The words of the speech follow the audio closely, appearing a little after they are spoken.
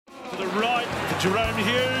the right for Jerome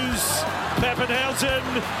Hughes. Pappenhausen.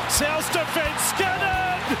 South defence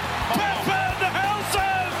scattered.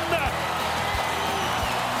 Pappenhausen!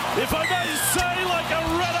 If I may say, like a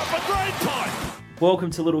rat up a great pipe. Welcome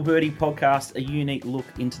to Little Birdie Podcast, a unique look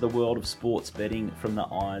into the world of sports betting from the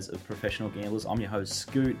eyes of professional gamblers. I'm your host,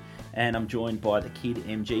 Scoot, and I'm joined by the kid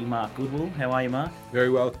MG, Mark Goodwill. How are you, Mark? Very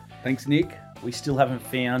well. Thanks, Nick. We still haven't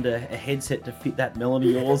found a headset to fit that melon of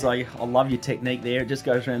yours. I love your technique there. It just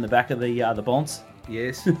goes around the back of the bonce.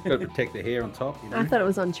 Yes, got to protect the hair on top. You know? I thought it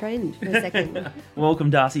was on trend for a second.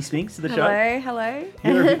 Welcome, Darcy Spinks, to the show. Hello.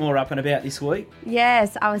 You're a bit more up and about this week.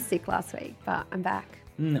 Yes, I was sick last week, but I'm back.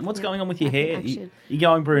 What's going on with your hair? Action. You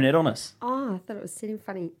going brunette on us? Oh, I thought it was sitting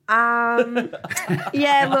funny.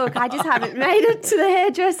 Yeah, look, I just haven't made it to the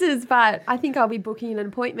hairdressers, but I think I'll be booking an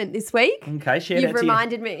appointment this week. Okay, You've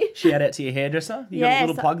reminded me. Shout out to your hairdresser. You got a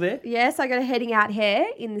little plug there? Yes, I got a Heading Out Hair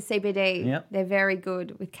in the CBD. Yep. They're very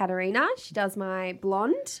good with Katarina. She does my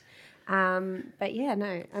blonde. But yeah,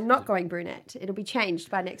 no, I'm not going brunette. It'll be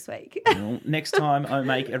changed by next week. Well, next time I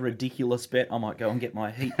make a ridiculous bet, I might go and get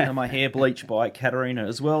my hair bleached by Katarina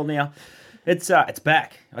as well. Now, it's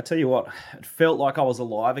back. I tell you what, it felt like I was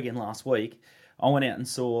alive again last week. I went out and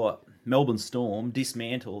saw Melbourne Storm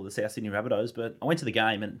dismantle the South Sydney Rabbitohs, but I went to the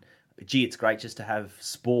game and, gee, it's great just to have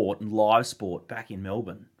sport and live sport back in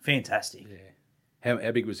Melbourne. Fantastic. Yeah.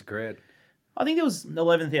 How big was the crowd? I think it was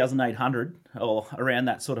 11,800 or around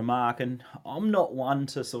that sort of mark, and I'm not one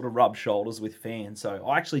to sort of rub shoulders with fans, so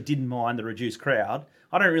I actually didn't mind the reduced crowd.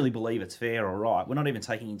 I don't really believe it's fair or right. We're not even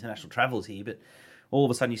taking international travellers here, but all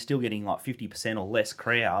of a sudden you're still getting like 50% or less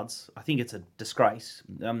crowds. I think it's a disgrace.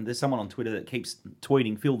 There's someone on Twitter that keeps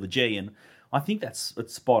tweeting Phil the G, and I think it's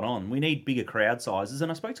spot on. We need bigger crowd sizes,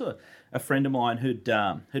 and I spoke to a friend of mine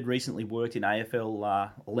who'd recently worked in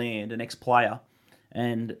AFL land, an ex-player.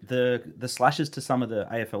 And the slashes to some of the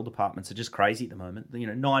AFL departments are just crazy at the moment. You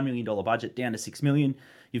know, $9 million budget down to $6 million.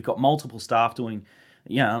 You've got multiple staff doing,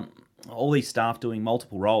 all these staff doing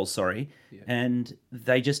multiple roles, and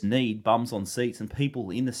they just need bums on seats and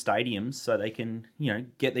people in the stadiums so they can,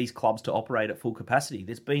 get these clubs to operate at full capacity.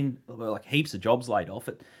 There's been like heaps of jobs laid off.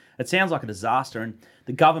 It sounds like a disaster, and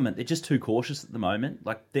the government, they're just too cautious at the moment.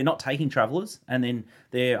 Like, they're not taking travellers, and then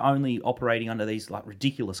they're only operating under these like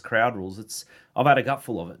ridiculous crowd rules. I've had a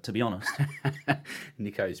gutful of it, to be honest.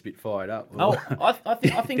 Nico's a bit fired up. I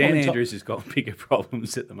think Dan Andrews has got bigger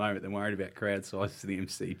problems at the moment than worried about crowd sizes to the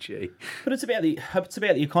MCG. But it's about the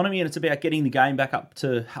economy, and it's about getting the game back up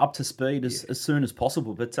to speed as soon as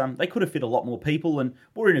possible. But they could have fit a lot more people, and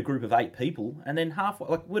we're in a group of 8 people, and then halfway,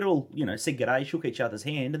 like, we'd all said g'day, shook each other's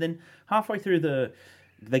hand, and then halfway through the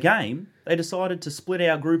game, they decided to split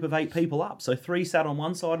our group of 8 people up. So 3 sat on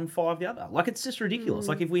one side and 5 the other. Like, it's just ridiculous.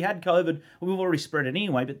 Like, if we had COVID, we've already spread it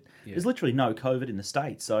anyway, but there's literally no COVID in the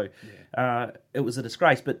States. So it was a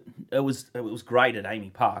disgrace, but it was great at Amy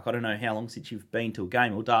Park. I don't know how long since you've been to a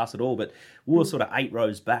game or Darce at all, but we were sort of 8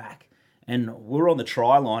 rows back, and we were on the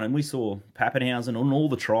try line, and we saw Pappenhausen on all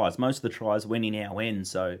the tries. Most of the tries went in our end,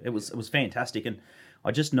 so it was fantastic. And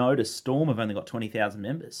I just noticed Storm have only got 20,000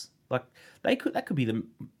 members. Like, that could be the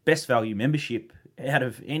best value membership out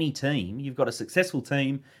of any team. You've got a successful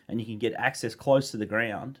team and you can get access close to the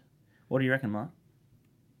ground. What do you reckon, Mark?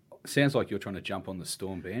 Sounds like you're trying to jump on the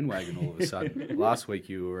Storm bandwagon all of a sudden. Last week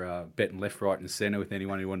you were betting left, right and centre with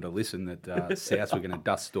anyone who wanted to listen that Souths were going to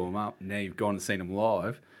dust Storm up. Now you've gone and seen them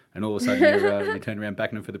live, and all of a sudden you turn around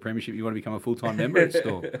backing them for the premiership. You want to become a full-time member at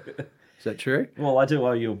Storm. Is that true? Well, I do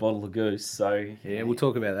owe you a bottle of goose, so... Yeah, we'll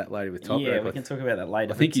talk about that later with Top. Yeah, we can talk about that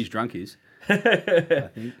later. I think he's drunk, I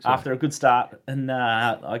think so. After a good start, and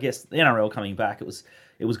I guess the NRL coming back, it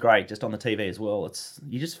was great, just on the TV as well.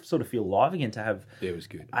 You just sort of feel alive again to have it was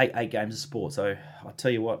good. eight games of sport. So I'll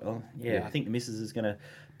tell you what, I think the missus is going to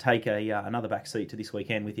take another back seat to this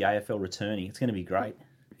weekend with the AFL returning. It's going to be great.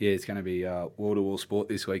 Yeah, it's going to be wall-to-wall sport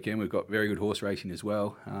this weekend. We've got very good horse racing as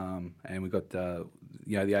well, and we've got the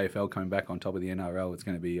AFL coming back on top of the NRL. It's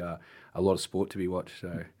going to be a lot of sport to be watched.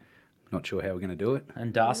 So, not sure how we're going to do it.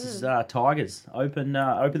 And Darcy's Tigers open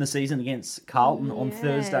the season against Carlton on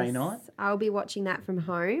Thursday night. I'll be watching that from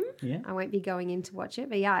home. Yeah, I won't be going in to watch it,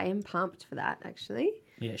 but yeah, I am pumped for that actually.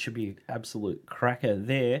 Yeah, it should be an absolute cracker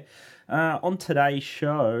there. On today's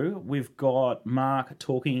show, we've got Mark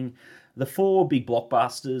talking the 4 big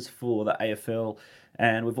blockbusters for the AFL,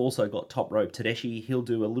 and we've also got Top Rope Tedeschi. He'll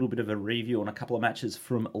do a little bit of a review on a couple of matches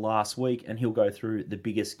from last week, and he'll go through the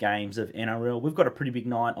biggest games of NRL. We've got a pretty big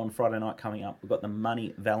night on Friday night coming up. We've got the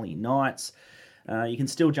Money Valley Knights. You can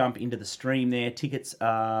still jump into the stream there. Tickets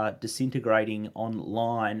are disintegrating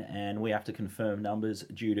online, and we have to confirm numbers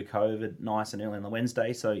due to COVID nice and early on the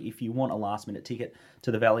Wednesday. So if you want a last-minute ticket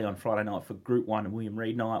to the Valley on Friday night for Group 1 and William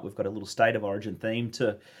Reid night, we've got a little State of Origin theme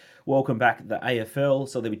to welcome back the AFL.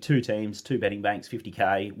 So there'll be 2 teams, 2 betting banks,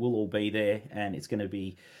 50K. We'll all be there, and it's going to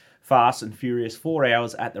be fast and furious. 4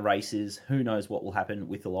 hours at the races. Who knows what will happen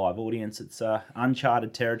with the live audience? It's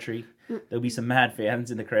uncharted territory. There'll be some mad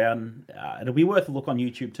fans in the crowd, and it'll be worth a look on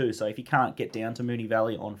YouTube too. So if you can't get down to Moonee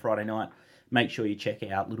Valley on Friday night, make sure you check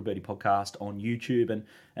out Little Birdie Podcast on YouTube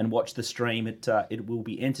and watch the stream. It will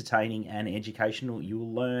be entertaining and educational. You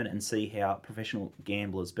will learn and see how professional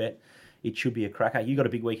gamblers bet. It should be a cracker. You got a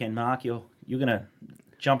big weekend, Mark. You're going to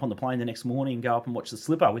jump on the plane the next morning and go up and watch the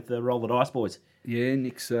Slipper with the Roll the Dice boys. Yeah,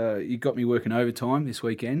 Nick's you got me working overtime this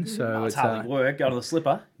weekend, so It's hardly work. Go to the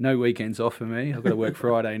Slipper. No weekends off for me. I've got to work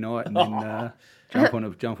Friday night and then jump on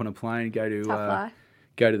a plane, go to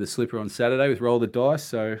the Slipper on Saturday with Roll the Dice.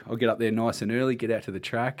 So I'll get up there nice and early, get out to the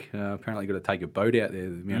track. Apparently got to take a boat out there.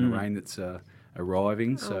 The amount of rain that's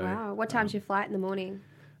arriving. So wow. What time's your flight in the morning?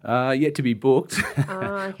 Yet to be booked.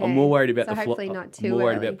 Okay. I'm more worried about so the hopefully flight. not too more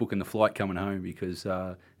worried early. about booking the flight coming home because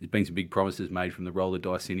there's been some big promises made from the Roll the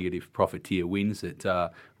Dice syndicate. If Profiteer wins,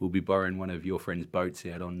 that we'll be borrowing one of your friend's boats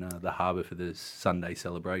out on the harbour for the Sunday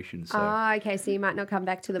celebration. So Okay, so you might not come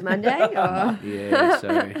back to the Monday? Or... yeah, so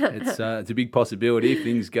it's a big possibility if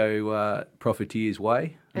things go Profiteer's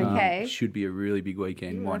way. Okay. Should be a really big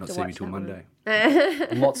weekend. We'll Might have not to see me watch till that one. Monday.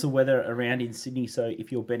 Lots of weather around in Sydney, so if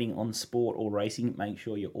you're betting on sport or racing, make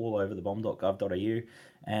sure you're all over the bomb.gov.au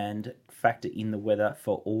and factor in the weather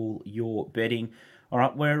for all your betting. All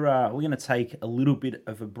right, we're going to take a little bit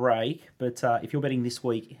of a break, but if you're betting this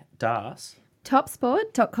week, Das.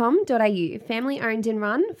 Topsport.com.au, family owned and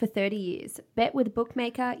run for 30 years. Bet with a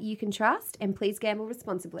bookmaker you can trust, and please gamble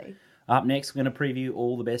responsibly. Up next, we're going to preview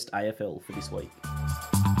all the best AFL for this week.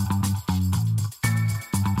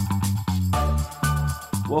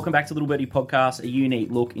 Welcome back to Little Birdie Podcast, a unique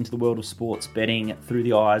look into the world of sports betting through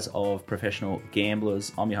the eyes of professional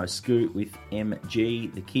gamblers. I'm your host, Scoot, with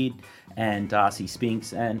MG, the kid, and Darcy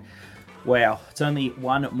Spinks. And wow, it's only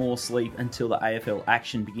one more sleep until the AFL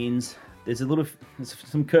action begins. There's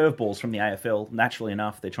some curveballs from the AFL, naturally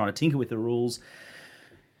enough. They're trying to tinker with the rules.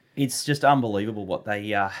 It's just unbelievable what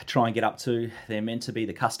they try and get up to. They're meant to be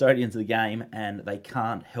the custodians of the game, and they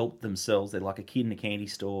can't help themselves. They're like a kid in a candy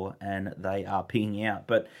store, and they are pinging out.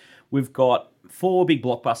 But we've got 4 big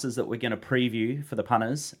blockbusters that we're going to preview for the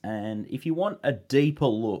punters. And if you want a deeper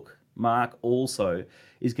look, Mark also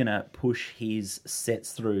is going to push his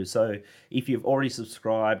sets through. So if you've already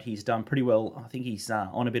subscribed, he's done pretty well. I think he's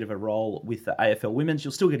on a bit of a roll with the AFL Women's.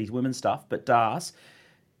 You'll still get his women's stuff, but Das,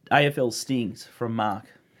 AFL Stings from Mark.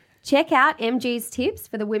 Check out MG's tips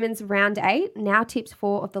for the women's round 8, now tips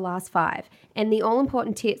 4 of the last 5, and the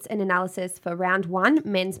all-important tips and analysis for round 1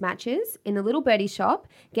 men's matches in the Little Birdie shop.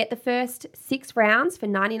 Get the first 6 rounds for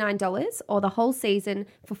 $99 or the whole season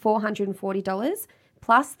for $440,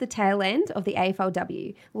 plus the tail end of the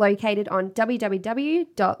AFLW, located on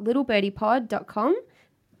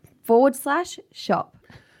www.littlebirdiePod.com/shop.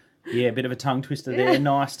 Yeah, a bit of a tongue twister there.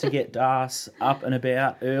 Nice to get Das up and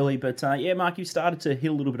about early. But yeah, Mark, you've started to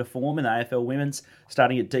hit a little bit of form in the AFL Women's,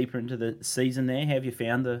 starting to get deeper into the season there. How have you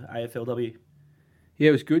found the AFLW? Yeah,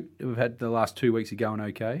 it was good. We've had the last 2 weeks are going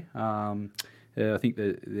okay. I think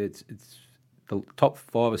that it's the top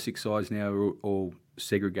 5 or 6 sides now are all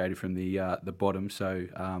segregated from the bottom, so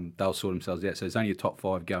they'll sort themselves out. So there's only a top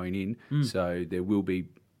 5 going in, so there will be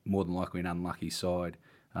more than likely an unlucky side.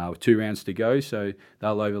 With 2 rounds to go, so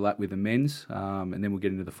they'll overlap with the men's, and then we'll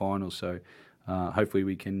get into the finals. So hopefully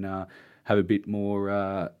we can have a bit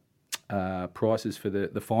more prices for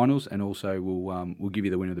the finals, and also we'll give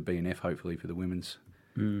you the winner of the BNF hopefully for the women's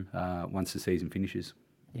once the season finishes.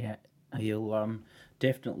 Yeah, he'll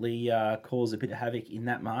definitely cause a bit of havoc in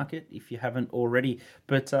that market if you haven't already.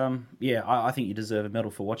 But yeah, I think you deserve a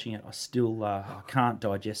medal for watching it. I still I can't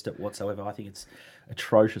digest it whatsoever. I think it's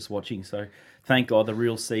atrocious watching. So thank God the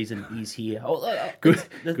real season is here. Good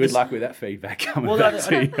luck with that feedback coming back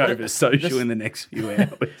to you over social in the next few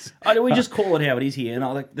hours. We just call it how it is here. And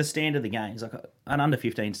like the standard of the game is like an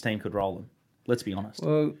under-15s team could roll them. Let's be honest.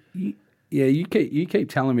 Well, yeah, you keep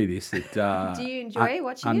telling me this that Do you enjoy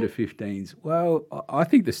watching under it? 15s? Well, I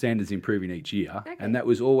think the standard's improving each year, and that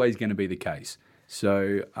was always going to be the case.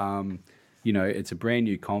 So, it's a brand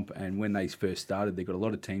new comp, and when they first started, they got a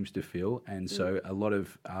lot of teams to fill, and so a lot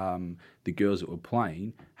of the girls that were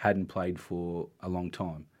playing hadn't played for a long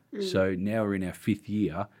time. So now we're in our 5th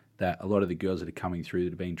year. that a lot of the girls that are coming through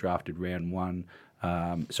that have been drafted round one,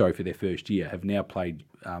 for their first year, have now played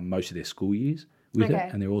most of their school years with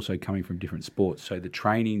it, and they're also coming from different sports. So the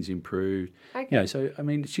training's improved. Okay. So, I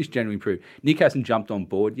mean, it's just generally improved. Nick hasn't jumped on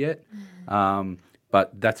board yet.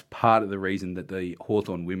 But that's part of the reason that the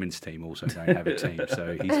Hawthorn women's team also don't have a team.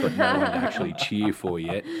 So he's got no one to actually cheer for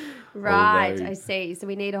yet. Right, Although I see. So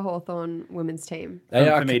we need a Hawthorn women's team.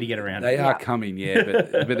 For me to get around. They are coming, yeah.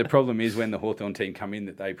 But the problem is when the Hawthorn team come in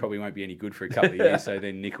that they probably won't be any good for a couple of years. So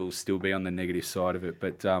then Nick will still be on the negative side of it.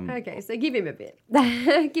 But Okay, so give him a bit.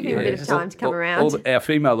 Give him a bit of time to come around. Our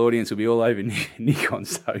female audience will be all over Nick on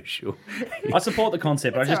social. I support the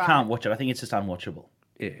concept, but I just all right. can't watch it. I think it's just unwatchable.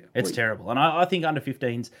 Yeah, It's terrible. And I think under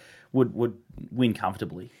 15s would win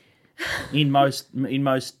comfortably. In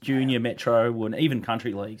most junior, metro, and even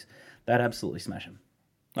country leagues, they'd absolutely smash them.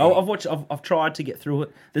 I've tried to get through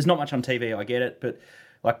it. There's not much on TV, I get it, but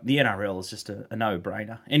like the NRL is just a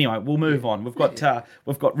no-brainer. Anyway, we'll move on. We've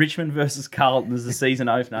got Richmond versus Carlton as the season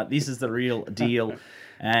opener. This is the real deal,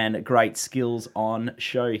 and great skills on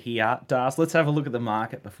show here. Das, let's have a look at the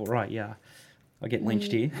market before I get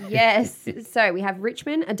lynched here. Yes. So we have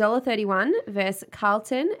Richmond, $1.31 versus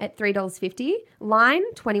Carlton at $3.50. Line,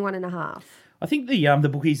 21.5. I think the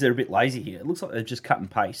bookies are a bit lazy here. It looks like they've just cut and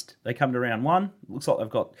paste. They come to round one. It looks like they've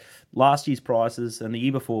got last year's prices and the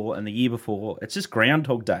year before and the year before. It's just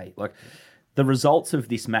Groundhog Day. Like the results of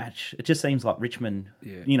this match, it just seems like Richmond,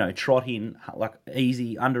 trot in like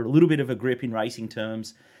easy, under a little bit of a grip in racing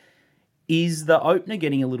terms. Is the opener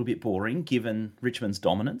getting a little bit boring given Richmond's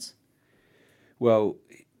dominance? Well,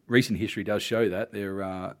 recent history does show that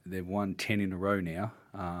they've won 10 in a row now,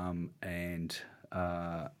 and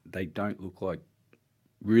they don't look like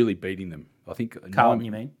really beating them. I think Carlton,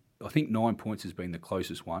 you mean? I think 9 points has been the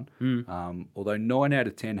closest one. Although 9 out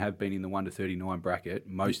of 10 have been in the 1 to 39 bracket,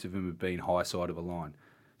 most of them have been high side of a line.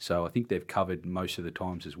 So I think they've covered most of the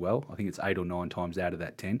times as well. I think it's 8 or 9 times out of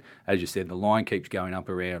that 10. As you said, the line keeps going up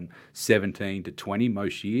around 17 to 20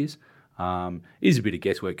 most years. It is a bit of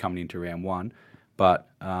guesswork coming into round one. But,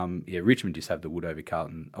 Richmond just have the wood over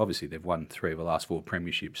Carlton. Obviously, they've won 3 of the last 4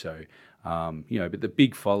 premierships. So, but the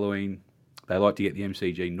big following, they like to get the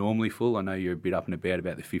MCG normally full. I know you're a bit up and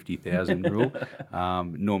about the 50,000 rule.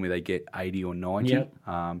 Normally, they get 80 or 90. Yep.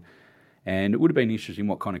 And it would have been interesting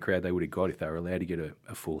what kind of crowd they would have got if they were allowed to get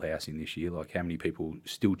a full house in this year. Like how many people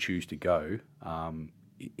still choose to go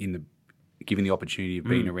given the opportunity of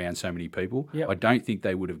being around so many people. Yep. I don't think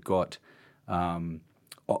they would have got...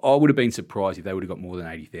 I would have been surprised if they would have got more than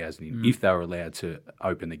 80,000 in if they were allowed to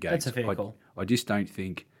open the gates. That's a fair call. I just don't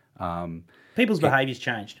think... People's behaviour's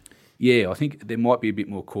changed. Yeah, I think there might be a bit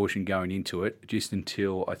more caution going into it just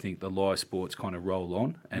until I think the live sports kind of roll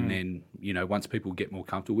on and then, once people get more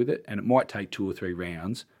comfortable with it, and it might take 2 or 3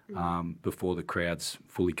 rounds before the crowds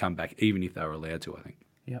fully come back, even if they were allowed to, I think.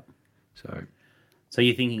 Yep. So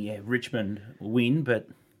you're thinking, Richmond will win, but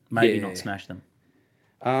maybe not smash them.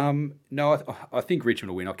 No, I think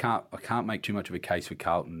Richmond will win. I can't make too much of a case for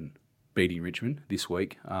Carlton beating Richmond this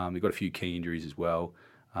week. They've got a few key injuries as well.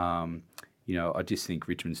 I just think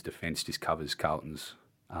Richmond's defence just covers Carlton's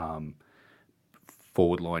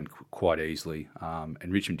forward line quite easly.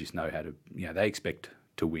 And Richmond just know how to, they expect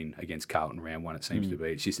to win against Carlton round one, it seems to be.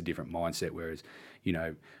 It's just a different mindset, whereas,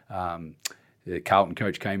 the Carlton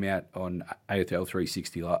coach came out on AFL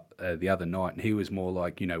 360 the other night, and he was more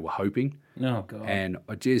like, we're hoping. Oh, God. And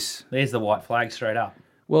There's the white flag straight up.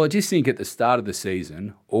 Well, I just think at the start of the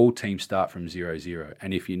season, all teams start from 0-0.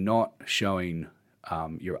 And if you're not showing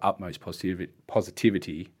your utmost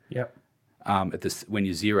positivity Yep. when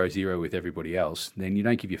you're 0-0 with everybody else, then you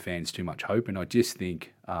don't give your fans too much hope. And I just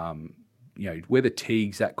think, whether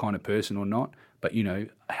Teague's that kind of person or not, but,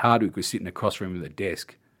 Hardwick was sitting across from him at the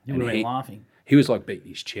desk. He would have been laughing. He was like beating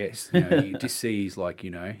his chest. You just see he's like,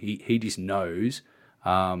 he just knows.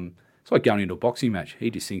 It's like going into a boxing match. He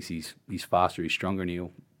just thinks he's faster, he's stronger, and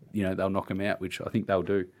they'll knock him out, which I think they'll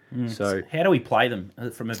do. So how do we play them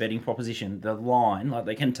from a betting proposition? The line, like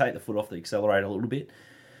they can take the foot off the accelerator a little bit.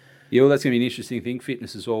 Yeah, well, that's going to be an interesting thing.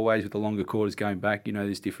 Fitness is always with the longer quarters going back.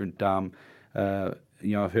 There's different. I've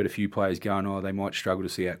heard a few players going, they might struggle to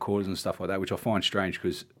see out quarters and stuff like that, which I find strange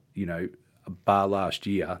because bar last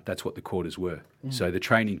year, that's what the quarters were. So the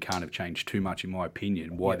training can't have changed too much, in my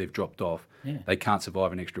opinion, why they've dropped off. Yeah. They can't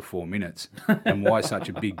survive an extra 4 minutes. And why such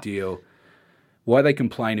a big deal? Why they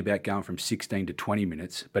complain about going from 16 to 20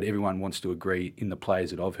 minutes, but everyone wants to agree, in the players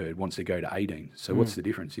that I've heard, wants to go to 18. So what's the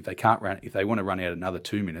difference? If they want to run out another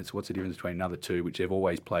 2 minutes, what's the difference between another 2, which they've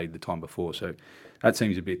always played the time before? So that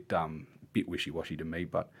seems a bit wishy-washy to me.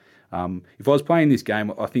 But If I was playing this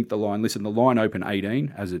game, I think the line opened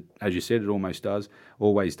 18, as you said, it always does.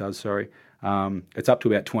 Sorry, it's up to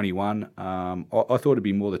about 21. I thought it'd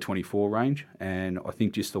be more the 24 range, and I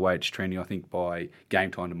think just the way it's trending, I think by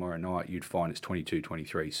game time tomorrow night, you'd find it's 22,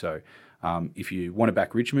 23. So if you want to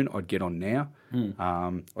back Richmond, I'd get on now.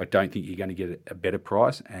 I don't think you're going to get a better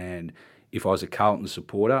price, and if I was a Carlton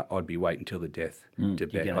supporter, I'd be waiting till the death to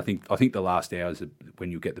bet. I think the last hour is when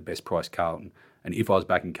you get the best price Carlton. And if I was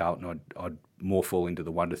back in Carlton, I'd more fall into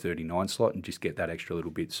the 1 to 39 slot and just get that extra little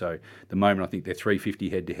bit. So at the moment, I think they're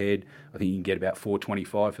 $3.50 head to head. I think you can get about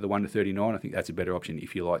 $4.25 for the 1 to 39. I think that's a better option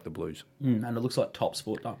if you like the Blues. And it looks like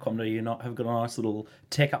TopSport.com.au have got a nice little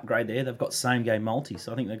tech upgrade there. They've got same game multis.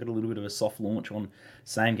 So I think they've got a little bit of a soft launch on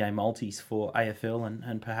same game multis for AFL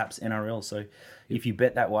and perhaps NRL. So if you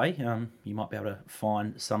bet that way, you might be able to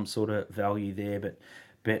find some sort of value there. But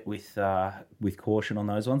bet with caution on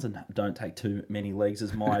those ones and don't take too many legs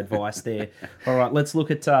is my advice there. All right, let's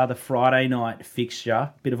look at the Friday night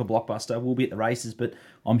fixture. Bit of a blockbuster. We'll be at the races, but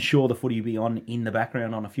I'm sure the footy will be on in the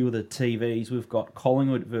background on a few of the TVs. We've got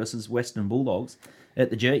Collingwood versus Western Bulldogs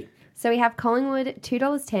at the G. So we have Collingwood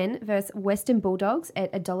 $2.10 versus Western Bulldogs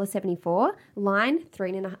at $1.74. Line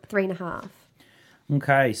 3.5.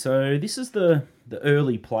 Okay, so this is the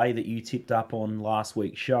early play that you tipped up on last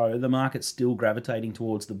week's show. The market's still gravitating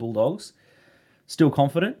towards the Bulldogs. Still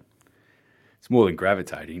confident? It's more than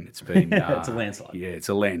gravitating. It's been it's a landslide. Yeah, it's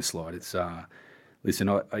a landslide. It's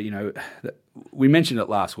listen, we mentioned it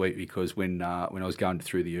last week because when I was going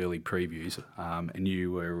through the early previews, and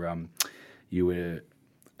you were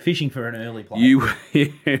fishing for an early play.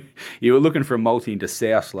 You were looking for a multi into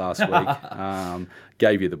South last week.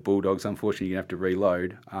 Gave you the Bulldogs. Unfortunately, you're going to have to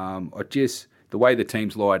reload. The way the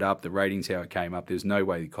teams light up, the ratings, how it came up, there's no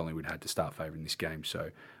way that Collingwood had to start favouring this game. So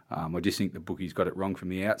I just think the bookies got it wrong from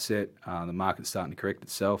the outset. The market's starting to correct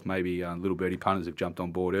itself. Maybe little birdie punters have jumped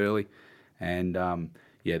on board early. And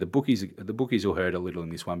the bookies will hurt a little in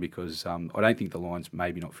this one because I don't think the line's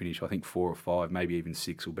maybe not finished. I think 4 or 5, maybe even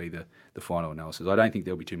 6 will be the final analysis. I don't think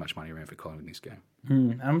there'll be too much money around for Collingwood in this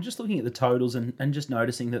game. I'm just looking at the totals and just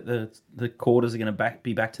noticing that the quarters are going to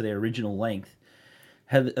be back to their original length.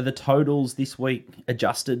 Are the totals this week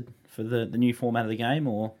adjusted for the new format of the game,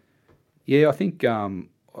 or? Yeah, I think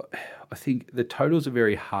the totals are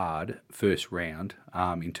very hard first round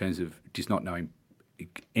in terms of just not knowing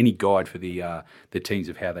any guide for the teams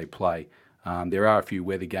of how they play. There are a few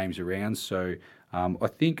weather games around, so I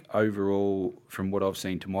think overall, from what I've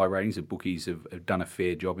seen to my ratings, the bookies have done a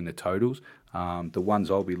fair job in the totals. The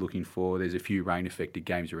ones I'll be looking for, there's a few rain-affected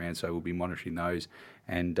games around, so we'll be monitoring those.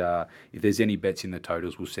 And if there's any bets in the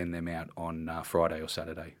totals, we'll send them out on Friday or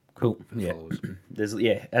Saturday. Cool. Yeah. There's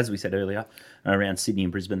as we said earlier, around Sydney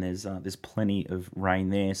and Brisbane, there's plenty of rain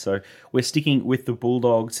there. So we're sticking with the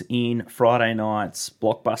Bulldogs in Friday night's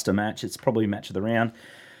blockbuster match. It's probably match of the round.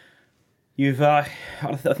 I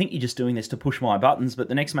think you're just doing this to push my buttons, but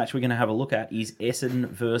the next match we're going to have a look at is Essendon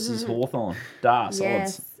versus Hawthorn. Odds.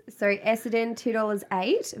 So Essendon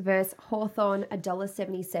 $2.08 versus Hawthorn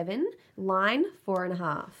 $1.77. Line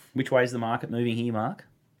 4.5. Which way is the market moving here, Mark?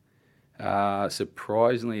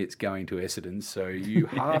 Surprisingly, it's going to Essendon. So you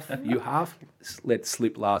half let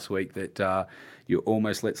slip last week that you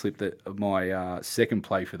almost let slip my second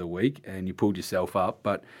play for the week, and you pulled yourself up.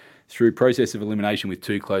 But through process of elimination with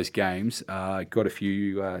 2 close games, got a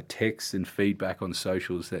few texts and feedback on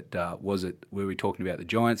socials that were we talking about the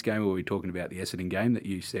Giants game or were we talking about the Essendon game that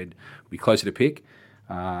you said would be closer to pick?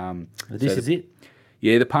 This is it.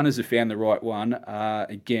 Yeah, the punters have found the right one.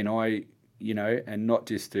 Again, and not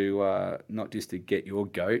just to get your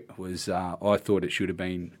goat was I thought it should have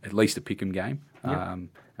been at least a pick'em game. Yep.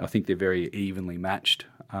 I think they're very evenly matched.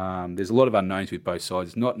 There's a lot of unknowns with both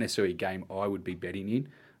sides. It's not necessarily a game I would be betting in.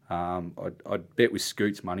 I'd bet with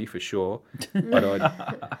Scoot's money for sure, but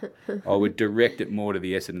I would direct it more to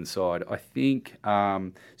the Essendon side. I think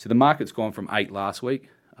so. The market's gone from 8 last week,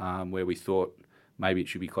 where we thought maybe it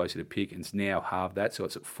should be closer to pick, and it's now halved that, so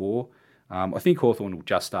it's at 4. I think Hawthorn will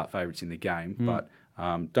just start favourites in the game, but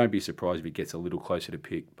don't be surprised if it gets a little closer to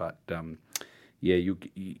pick. But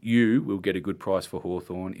you will get a good price for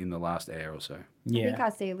Hawthorn in the last hour or so. Yeah. I think I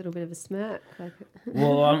see a little bit of a smirk.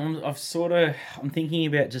 Well, I'm thinking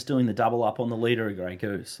about just doing the double up on the leader of Grey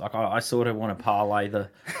Goose. Like I sort of want to parlay the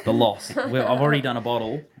loss. I've already done a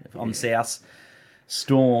bottle on South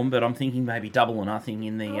Storm, but I'm thinking maybe double or nothing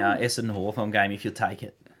in the Essendon Hawthorn game if you'll take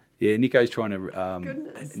it. Yeah, Nico's trying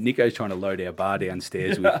to load our bar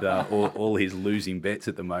downstairs with all his losing bets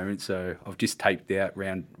at the moment. So I've just taped out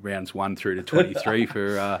rounds 1 through to 23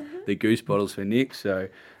 for the Goose bottles for Nick. So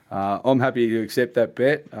I'm happy to accept that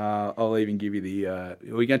bet. I'll even give you the. Are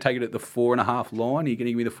we going to take it at the 4.5 line? Are you going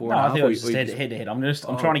to give me the 4.5? No, I think it's just head to head. I'm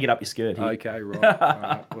trying to get up your skirt here. Okay,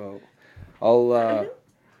 right. All right.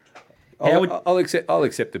 Well, I'll accept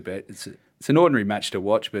the bet. It's an ordinary match to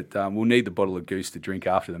watch, but we'll need the bottle of goose to drink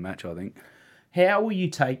after the match, I think. How will you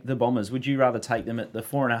take the Bombers? Would you rather take them at the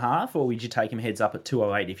 4.5, or would you take them heads up at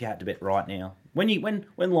 208 if you had to bet right now? When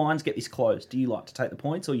lines get this close, do you like to take the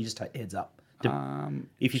points, or you just take the heads up?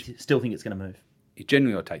 If you still think it's going to move.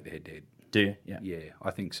 Generally, I take the head-to-head. Do you? Yeah. Yeah,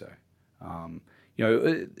 I think so.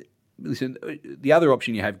 Listen, the other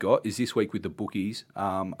option you have got is this week with the bookies.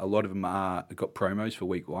 A lot of them got promos for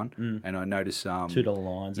week one, and I noticed $2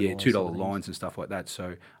 lines. Yeah, $2 lines and stuff like that.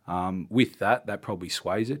 So with that probably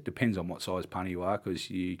sways it. Depends on what size punter you are, because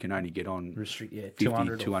you can only get on $50,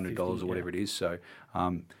 $200 or whatever it is. So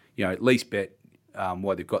at least bet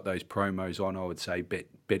while they've got those promos on. I would say bet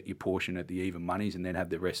your portion at the even monies, and then have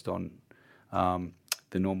the rest on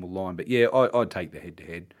the normal line. But yeah, I'd take the head to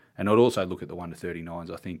head. And I'd also look at the 1 to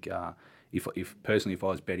 39s. I think if personally, if I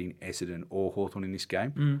was betting Essendon or Hawthorn in this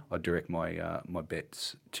game, I'd direct my my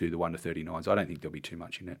bets to the 1 to 39s. I don't think there'll be too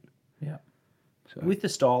much in it. Yeah. So. With the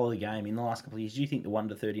style of the game in the last couple of years, do you think the 1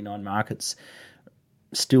 to 39 markets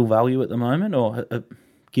still value at the moment, or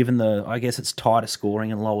given I guess it's tighter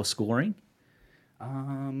scoring and lower scoring?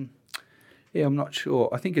 Yeah, I'm not sure.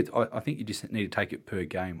 I think you just need to take it per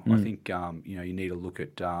game. I think you need to look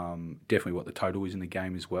at definitely what the total is in the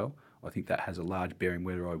game as well. I think that has a large bearing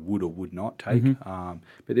whether I would or would not take. But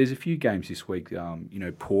there's a few games this week.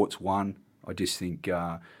 Port's won. I just think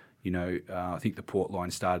I think the Port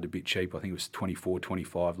line started a bit cheap. I think it was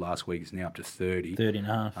 24-25 last week. It's now up to 30.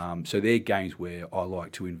 30.5. So they're games where I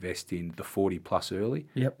like to invest in the 40 plus early.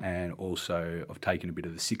 Yep. And also I've taken a bit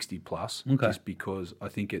of the 60 plus just because I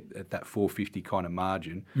think at that 450 kind of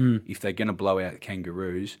margin, if they're going to blow out the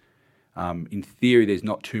Kangaroos, in theory there's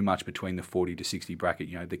not too much between the 40 to 60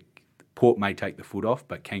 bracket. The Port may take the foot off,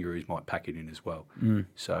 but Kangaroos might pack it in as well.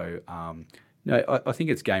 So I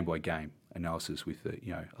think it's game by game analysis with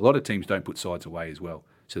a lot of teams don't put sides away as well.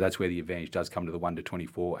 So that's where the advantage does come to the 1 to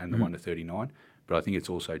 24 and the 1 to 39. But I think it's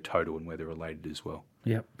also total and weather related as well.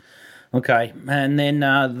 Yep. Okay. And then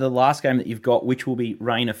the last game that you've got, which will be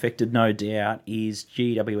rain affected, no doubt, is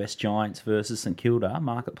GWS Giants versus St Kilda.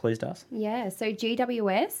 Market pleased us. Yeah. So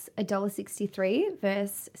GWS $1.63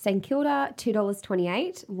 versus St Kilda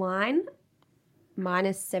 $2.28. Line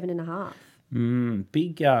 -7.5.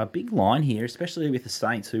 Big line here, especially with the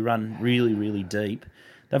Saints, who run really, really deep.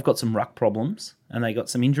 They've got some ruck problems and they got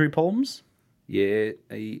some injury problems. Yeah,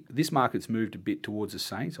 this market's moved a bit towards the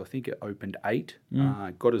Saints. I think it opened 8,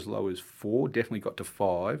 got as low as 4, definitely got to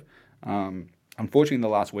 5. Unfortunately, in the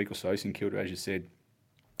last week or so, St Kilda, as you said,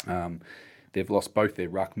 they've lost both their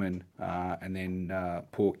ruckmen, and then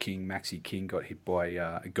poor Maxi King got hit by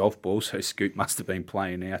a golf ball, so Scoot must have been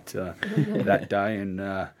playing out that day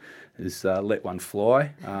and has let one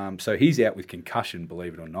fly. So he's out with concussion,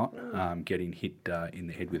 believe it or not, getting hit in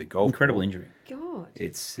the head with a golf Incredible ball. injury. God.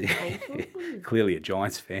 It's clearly a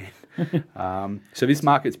Giants fan. So this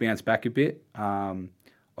market's bounced back a bit.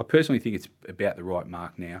 I personally think it's about the right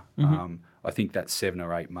mark now. I think that 7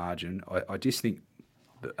 or 8 margin. I just think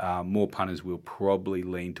more punters will probably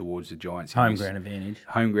lean towards the Giants. Home ground advantage.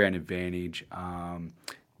 Home ground advantage.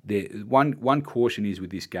 One caution is with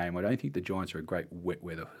this game, I don't think the Giants are a great wet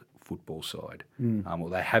weather football side. Well,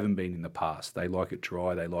 they haven't been in the past. They like it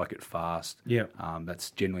dry. They like it fast. Yeah.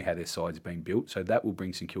 That's generally how their side's been built. So that will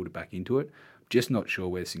bring St Kilda back into it. Just not sure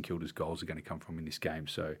where St Kilda's goals are going to come from in this game.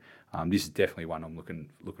 So this is definitely one I'm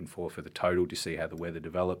looking for the total to see how the weather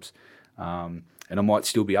develops. And I might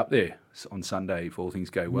still be up there on Sunday if all things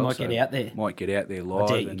go well. Might get out there. Might get out there live. I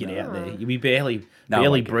dare you get out there. You'll be barely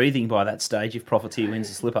breathing by that stage if Profiteer wins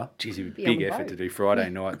the slipper. Geez, it'd be a big effort to do Friday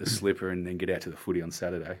night, the slipper, and then get out to the footy on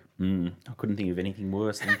Saturday. I couldn't think of anything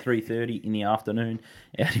worse than 3:30 in the afternoon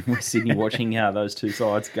out in West Sydney watching those two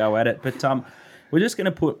sides go at it. But we're just going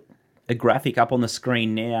to put a graphic up on the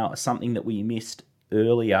screen now, something that we missed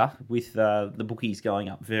earlier with the bookies going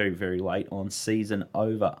up very, very late on season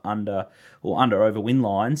over over win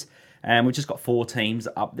lines. And we've just got 4 teams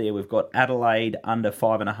up there. We've got Adelaide under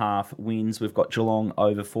 5.5 wins. We've got Geelong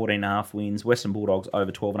over 14.5 wins. Western Bulldogs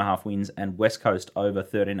over 12.5 wins. And West Coast over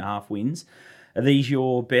 13.5 wins. Are these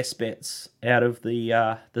your best bets out of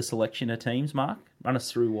the selection of teams, Mark? Run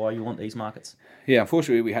us through why you want these markets. Yeah,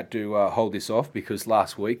 unfortunately, we had to hold this off because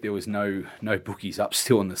last week there was no bookies up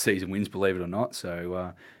still on the season wins, believe it or not.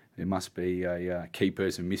 So there must be a key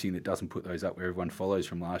person missing that doesn't put those up where everyone follows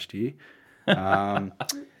from last year.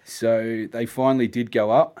 So they finally did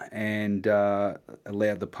go up and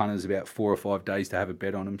allowed the punters about 4 or 5 days to have a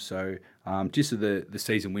bet on them. So just the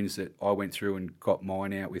season wins that I went through and got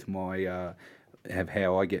mine out with my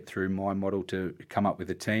how I get through my model to come up with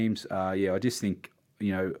the teams. I just think,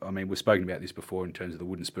 we've spoken about this before in terms of the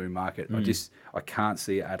wooden spoon market. I can't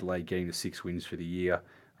see Adelaide getting to 6 wins for the year.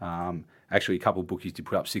 Actually, a couple of bookies did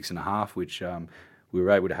put up 6.5, which we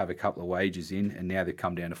were able to have a couple of wagers in, and now they've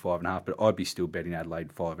come down to 5.5. But I'd be still betting Adelaide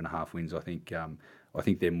 5.5 wins. I think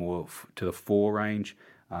they're more to the 4 range.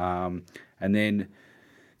 And then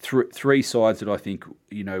three sides that I think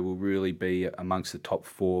will really be amongst the top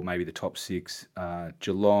 4, maybe the top 6.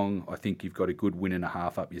 Geelong, I think you've got a good win and a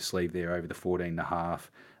half up your sleeve there over the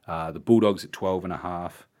 14.5. The Bulldogs at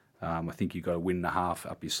 12.5. I think you've got a win and a half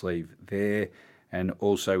up your sleeve there. And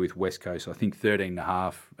also with West Coast, I think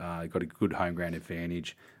 13.5 got a good home ground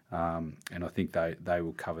advantage, and I think they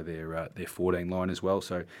will cover their 14 line as well.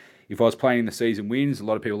 So if I was playing in the season wins, a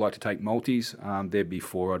lot of people like to take multis. There'd be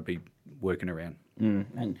 4 I'd be working around.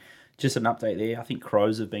 And just an update there, I think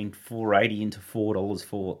Crows have been $4.80 into $4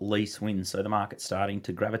 for lease wins, so the market's starting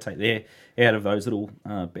to gravitate there. Out of those little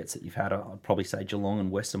bets that you've had, I'd probably say Geelong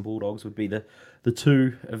and Western Bulldogs would be the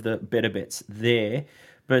 2 of the better bets there.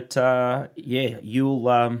 But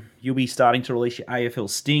you'll be starting to release your AFL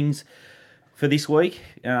stings for this week.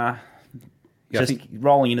 I think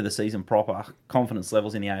rolling into the season proper, confidence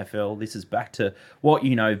levels in the AFL. This is back to what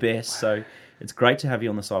you know best. So it's great to have you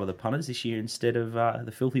on the side of the punters this year instead of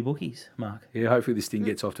the filthy bookies, Mark. Yeah, hopefully this thing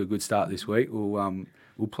gets off to a good start this week. We'll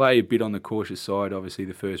play a bit on the cautious side, obviously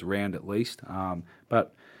the first round at least.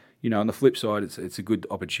 But on the flip side, it's a good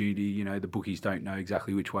opportunity. The bookies don't know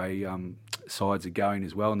exactly which way sides are going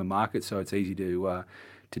as well in the market, so it's easy to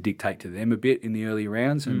dictate to them a bit in the early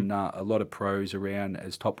rounds. And a lot of pros around,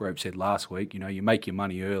 as Top Rope said last week, you make your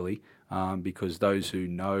money early because those who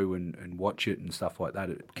know and watch it and stuff like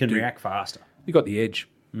that can react faster. You got the edge,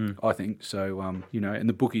 I think. So and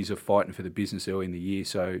the bookies are fighting for the business early in the year,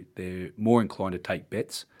 so they're more inclined to take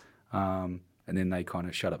bets. And then they kind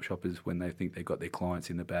of shut up shoppers when they think they've got their clients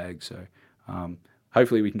in the bag. So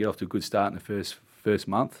hopefully we can get off to a good start in the first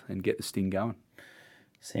month and get the sting going.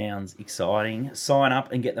 Sounds exciting. Sign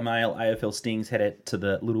up and get the mail AFL stings. Head out to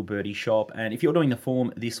the Little Birdie shop. And if you're doing the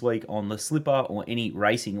form this week on the Slipper or any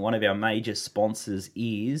racing, one of our major sponsors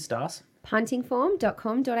is, Das?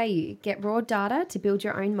 puntingform.com.au. Get raw data to build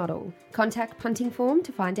your own model. Contact Punting Form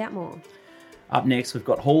to find out more. Up next, we've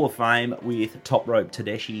got Hall of Fame with Top Rope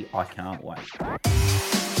Tedeschi. I can't wait.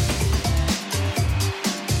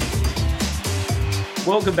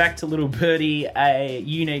 Welcome back to Little Birdie, a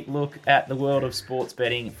unique look at the world of sports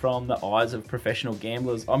betting from the eyes of professional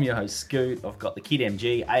gamblers. I'm your host, Scoot. I've got the Kid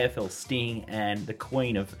MG, AFL Sting, and the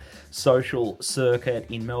queen of social circuit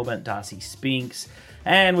in Melbourne, Darcy Spinks.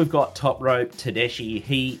 And we've got Top Rope Tedeschi.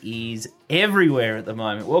 He is everywhere at the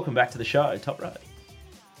moment. Welcome back to the show, Top Rope.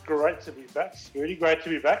 Great to be back, Scooty. Great to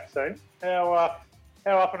be back, team. How up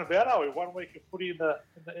and about are we? 1 week of footy in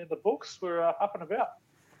the books. We're up and about.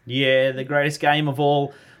 Yeah, the greatest game of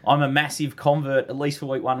all. I'm a massive convert, at least for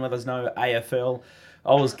week 1 where there's no AFL.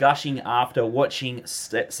 I was gushing after watching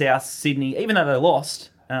South Sydney, even though they lost,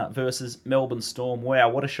 versus Melbourne Storm. Wow,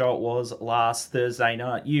 what a show it was last Thursday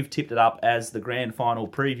night. You've tipped it up as the grand final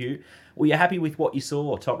preview. Were you happy with what you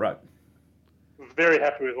saw, Top Rope? Very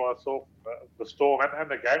happy with what I saw from the Storm and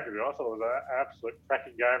the game, to be honest. It was an absolute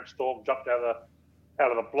cracking game. Storm jumped out of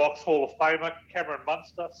the blocks. Hall of Famer Cameron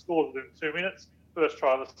Munster scored within 2 minutes. First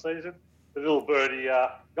try of the season. The Little Birdie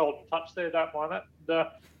golden touch there, don't mind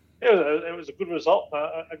that. And, it was a good result.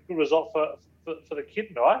 A good result for the kid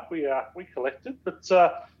and I. We collected. But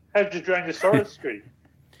how did you drain your sorrows, Scooty?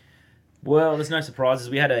 Well, there's no surprises.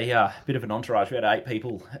 We had a bit of an entourage. We had 8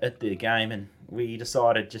 people at the game, and we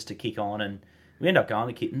decided just to kick on, and we ended up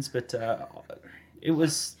going to Kittens. But it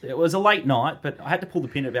was a late night, but I had to pull the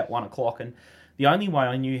pin at about 1 o'clock, and the only way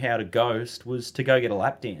I knew how to ghost was to go get a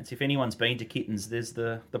lap dance. If anyone's been to Kittens, there's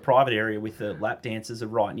the private area with the lap dances are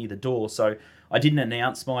right near the door. So I didn't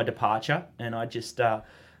announce my departure, and I just I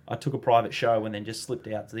took a private show and then just slipped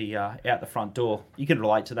out the front door. You could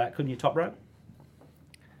relate to that, couldn't you, Top Rope?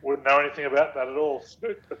 Wouldn't know anything about that at all,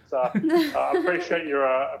 Scoot. But I appreciate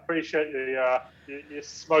your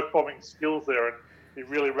smoke bombing skills there, and you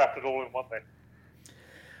really wrapped it all in one there.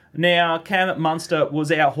 Now, Cam Munster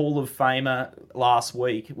was our Hall of Famer last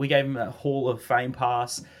week. We gave him a Hall of Fame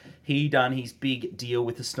pass. He done his big deal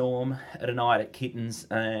with the Storm at a night at Kittens,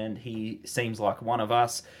 and he seems like one of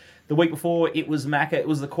us. The week before, it was Macca. It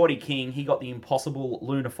was the Quaddy King. He got the impossible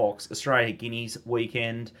Luna Fox Australia Guineas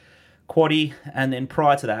weekend. Quaddy, and then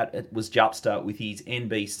prior to that, it was Jupster with his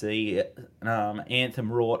NBC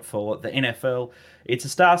anthem wrought for the NFL. It's a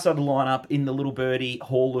star-studded lineup in the Little Birdie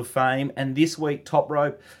Hall of Fame, and this week, top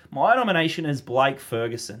rope, my nomination is Blake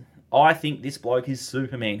Ferguson. I think this bloke is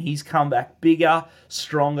Superman. He's come back bigger,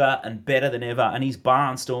 stronger, and better than ever, and his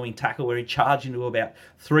barnstorming tackle where he charged into about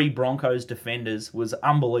 3 Broncos defenders was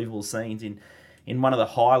unbelievable scenes in one of the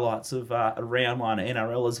highlights of round 1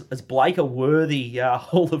 NRL. Is Blake a worthy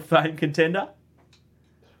Hall of Fame contender?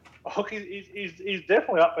 Oh, he's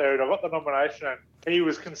definitely up there. I got the nomination, and he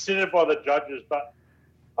was considered by the judges. But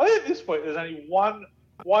I think at this point, there's only one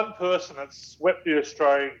person that's swept the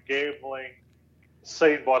Australian gambling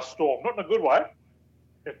scene by storm. Not in a good way.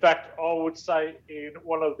 In fact, I would say in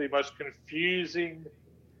one of the most confusing,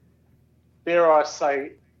 dare I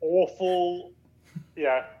say, awful,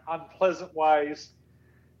 unpleasant ways.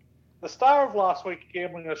 The star of last week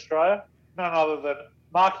Gambling in Australia, none other than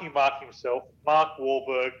Marky Mark himself, Mark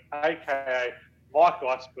Wahlberg, a.k.a. Mike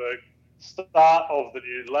Iceberg, star of the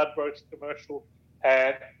new Ladbrokes commercial,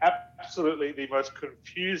 and absolutely the most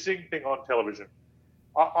confusing thing on television.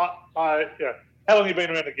 How long have you been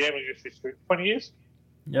around the gambling industry? 20 years?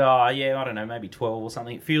 I don't know, maybe 12 or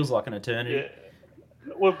something. It feels like an eternity.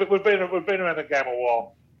 Yeah. We've been around the game a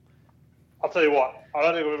while. I'll tell you what, I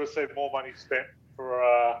don't think I've ever seen more money spent for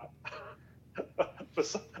a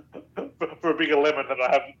bigger lemon than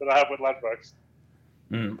I have with Ladbrokes.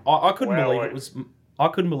 I couldn't believe it was. I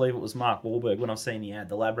couldn't believe it was Mark Wahlberg when I've seen the ad,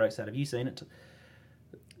 the Ladbrokes ad. Have you seen it,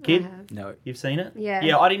 kid? No. You've seen it? Yeah.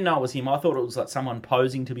 Yeah, I didn't know it was him. I thought it was like someone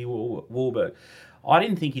posing to be Wahlberg. I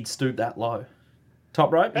didn't think he'd stoop that low.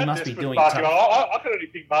 Top rope, he must be doing it tough. I could only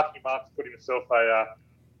think Marky Mark's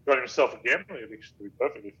got himself a gambling addiction, to be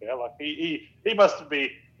perfectly fair. Like he must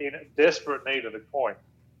be in desperate need of the coin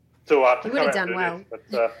to he would have done well. But,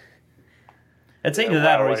 it's either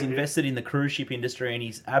that or he's invested in the cruise ship industry and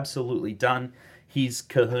he's absolutely done his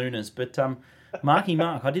kahunas. But Marky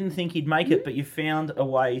Mark, I didn't think he'd make it, but you found a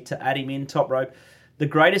way to add him in. Top rope. The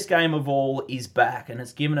greatest game of all is back, and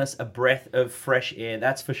it's given us a breath of fresh air,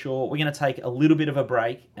 that's for sure. We're going to take a little bit of a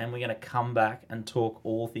break, and we're going to come back and talk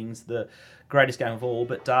all things the greatest game of all.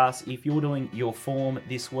 But, Das, if you're doing your form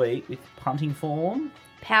this week with Punting Form...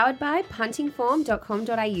 Powered by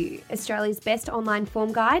puntingform.com.au, Australia's best online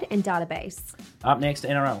form guide and database. Up next,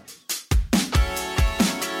 NRL.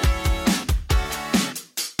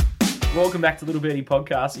 Welcome back to Little Birdie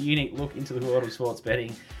Podcast, a unique look into the world of sports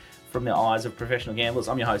betting from the eyes of professional gamblers.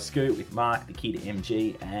 I'm your host, Scoot, with Mark, the Kid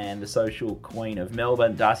MG, and the social queen of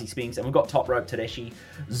Melbourne, Darcy Spinks. And we've got Top Rope Tedeschi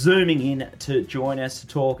zooming in to join us to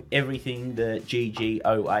talk everything the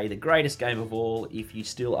GGOA, the greatest game of all, if you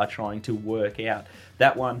still are trying to work out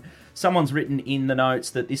that one. Someone's written in the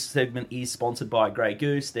notes that this segment is sponsored by Grey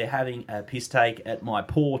Goose. They're having a piss take at my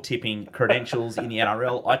poor tipping credentials in the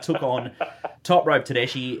NRL. I took on Top Rope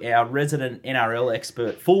Tedeschi, our resident NRL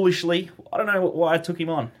expert, foolishly. I don't know why I took him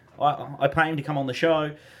on. I pay him to come on the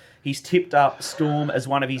show. He's tipped up Storm as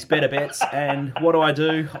one of his better bets, and what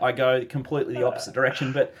do? I go completely the opposite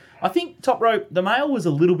direction. But I think, Top Rope, the Mail was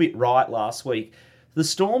a little bit right last week. The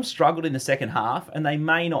Storm struggled in the second half, and they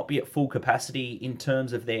may not be at full capacity in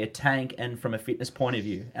terms of their tank and from a fitness point of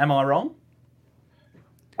view. Am I wrong?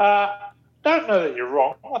 Don't know that you're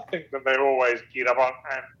wrong. I think that they're always geared up on,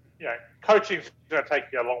 and coaching's going to take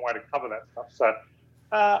you a long way to cover that stuff. So,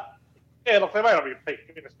 look, they may not be at peak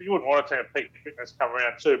fitness, but you wouldn't want to take a peak fitness come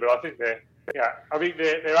around too. But I think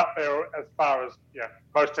they're up there as far as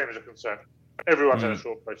most teams are concerned. Everyone's had a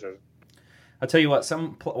short preseason. I tell you what,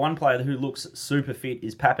 one player who looks super fit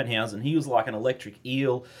is Pappenhausen. He was like an electric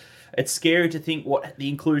eel. It's scary to think what the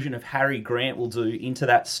inclusion of Harry Grant will do into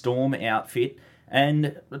that Storm outfit.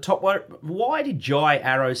 And why did Jai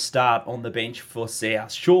Arrow start on the bench for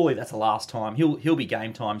South? Surely that's the last time. He'll be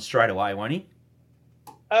game time straight away, won't he?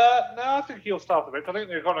 No, I think he'll start the bench. I think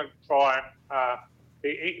they're going to try and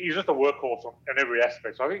he's just a workhorse in every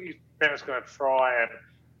aspect. So I think Bennett's going to try and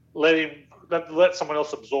let someone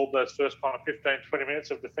else absorb those first kind of 15, 20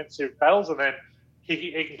 minutes of defensive battles, and then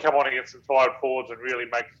he can come on against some tired forwards and really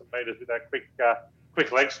make some meters with that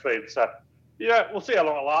quick leg speed. So, we'll see how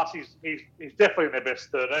long it lasts. He's definitely in their best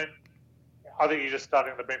 13. I think he's just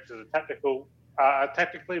starting on the bench as a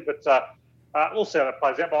tactically, but we'll see how that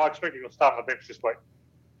plays out. But I expect he'll start on the bench this week.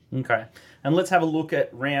 Okay, and let's have a look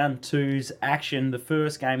at round 2's action. The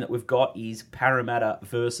first game that we've got is Parramatta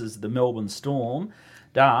versus the Melbourne Storm.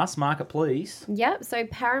 Das, mark it please. Yep, so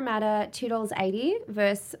Parramatta $2.80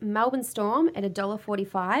 versus Melbourne Storm at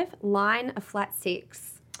 $1.45, line a flat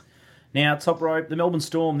 6. Now, Top Rope, the Melbourne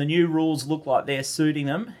Storm, the new rules look like they're suiting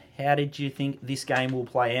them. How did you think this game will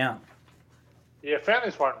play out? Yeah, I found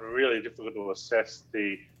this one really difficult to assess.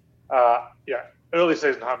 Early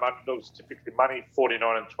season home underdogs typically money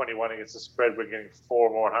 49 and 21 against the spread. We're getting 4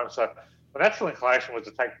 or more at home. So the natural inclination was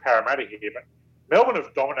to take Parramatta here, but Melbourne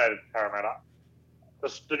have dominated Parramatta.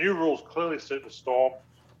 The new rules clearly suit the Storm.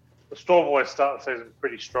 The Storm always start the season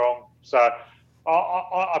pretty strong. So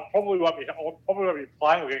I probably won't be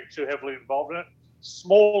playing or getting too heavily involved in it.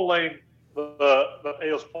 Small lean the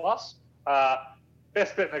Eels plus.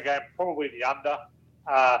 Best bet in the game, probably the under.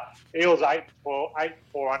 Eels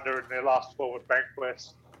 8-4 under in their last 12 at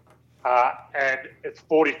Bankwest. And it's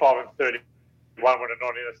 45 and 31 when a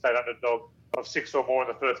non-interstate underdog of 6 or more in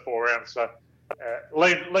the first 4 rounds. So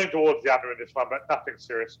lean towards the under in this one, but nothing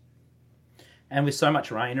serious. And with so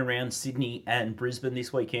much rain around Sydney and Brisbane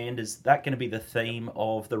this weekend, is that going to be the theme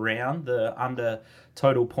of the round, the under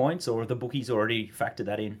total points, or have the bookies already factored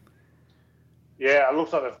that in? Yeah, it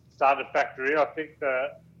looks like they've started to factor in. I think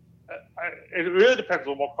it really depends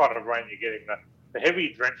on what kind of rain you're getting. The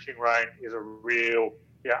heavy drenching rain is a real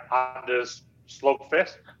unders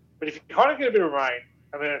slogfest. But if you kind of get a bit of rain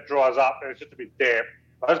and then it dries up and it's just a bit damp,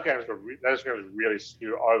 those games really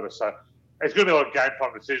skew over. So it's going to be a lot of game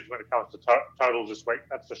time decisions when it comes to totals this week,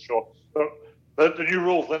 that's for sure. But the new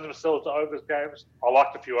rules lend themselves to overs games. I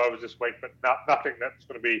liked a few overs this week, but nothing that's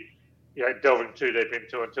going to be delving too deep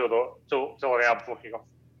into until an hour before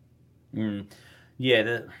kickoff.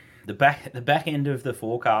 Yeah, the back end of the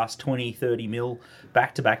forecast, 20, 30 mil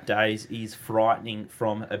back-to-back days is frightening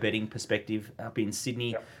from a betting perspective up in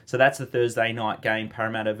Sydney. Yep. So that's the Thursday night game,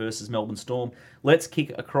 Parramatta versus Melbourne Storm. Let's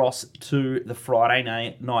kick across to the Friday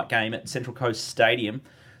night game at Central Coast Stadium.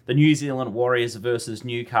 The New Zealand Warriors versus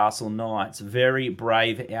Newcastle Knights. Very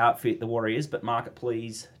brave outfit, the Warriors, but market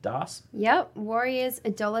please, Das. Yep, Warriors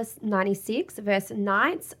 $1.96 versus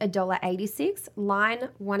Knights $1.86. Line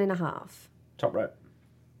 1.5. Top rope.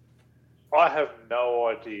 I have no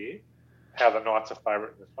idea how the Knights are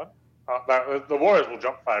favourite in this one. The Warriors will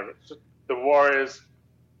jump favourites. The Warriors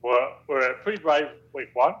were pretty brave week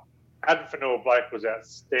 1. Adam Fanua-Blake was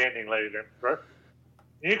outstanding leading them through.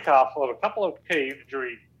 Newcastle have a couple of key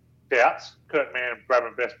injury doubts. Kurt Mann and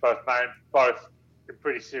Bradman Best both named, both in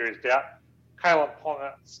pretty serious doubt. Kalen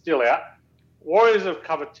Ponga still out. Warriors have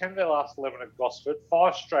covered 10 of their last 11 at Gosford,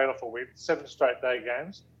 5 straight off a win, 7 straight day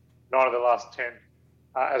games, 9 of their last 10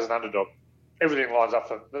 as an underdog. Everything lines up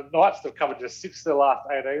for them. The Knights have covered just 6 of their last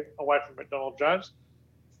 18 away from McDonald Jones,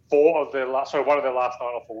 1 of their last 9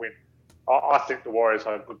 off a win. I think the Warriors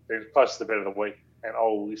are good teams, close to the bet of the week, and I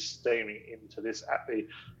will be steaming into this at the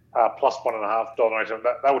plus $1.5 donation.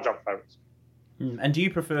 That will jump favourites. And do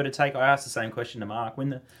you prefer to take? I asked the same question to Mark.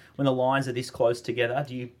 When the lines are this close together,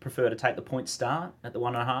 do you prefer to take the point start at the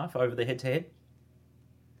 1.5 over the head-to-head?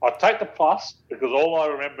 I take the plus because all I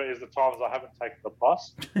remember is the times I haven't taken the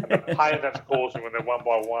plus and the pain that's causing when they're 1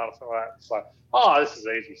 by 1 or something like that. It's like, this is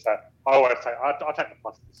easy. So I always take the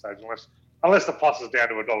plus at this stage unless the plus is down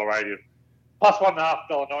to $1.80. Plus $1.5,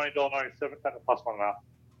 $1.90, $1.97, take the plus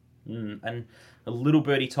 1.5. And a little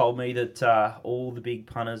birdie told me that all the big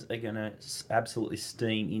punters are going to absolutely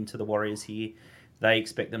steam into the Warriors here. They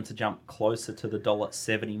expect them to jump closer to the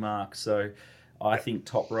 $1.70 mark. So I think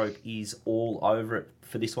Top Rope is all over it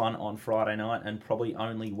for this one on Friday night, and probably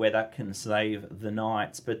only weather can save the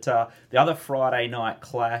Knights. But the other Friday night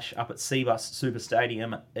clash up at Cbus Super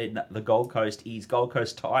Stadium in the Gold Coast is Gold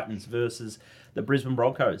Coast Titans versus the Brisbane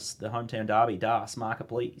Broncos, the hometown derby. Das, market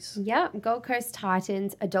please. Yep, Gold Coast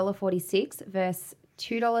Titans $1.46 versus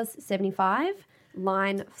 $2.75.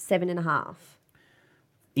 Line 7.5.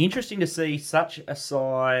 Interesting to see such a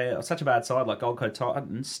bad side like Gold Coast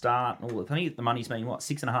Titans start. I think the money's been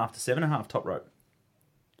 6.5 to 7.5 Top Rope.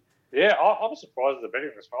 Yeah, I'm surprised at the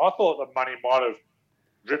betting this one. I thought the money might have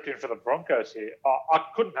dripped in for the Broncos here. I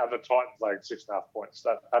couldn't have the Titans laying 6.5 points.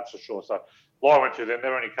 That's for sure. So line went to them. They've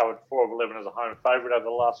only covered 4 of 11 as a home favourite over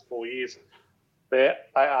the last 4 years. They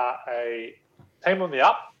are a team on the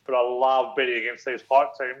up, but I love betting against these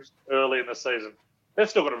hype teams early in the season. They've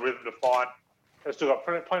still got a rhythm to find. They've still got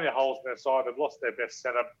plenty of holes in their side. They've lost their best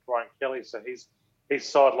centre, Brian Kelly, so he's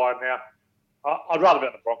sidelined now. I'd rather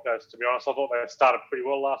bet the Broncos, to be honest. I thought they started pretty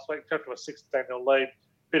well last week. Turned to a 16-0 lead,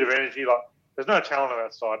 bit of energy. There's no talent on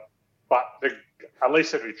that side, but they at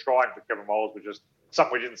least seem to be trying for Kevin Moles, which is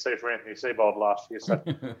something we didn't see for Anthony Seibold last year. So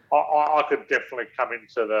I could definitely come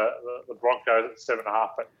into the Broncos at 7.5,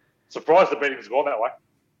 but surprised the betting's gone that way.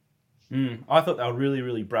 I thought they were really,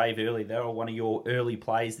 really brave early. They were one of your early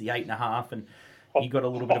plays, the 8.5, and you got a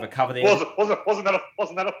little bit of a cover there. Wasn't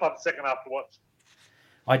that a fun second half to watch?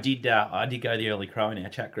 I did go the early crow in our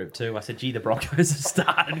chat group too. I said, gee, the Broncos have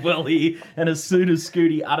started well here. And as soon as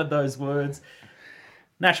Scooty uttered those words,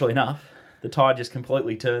 naturally enough, the tide just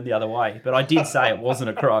completely turned the other way. But I did say it wasn't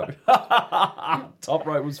a crow. Top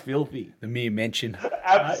Rope was filthy. The mere mention.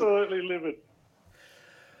 Absolutely livid.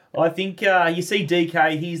 I think you see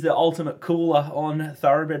DK, he's the ultimate cooler on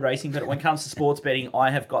thoroughbred racing, but when it comes to sports betting,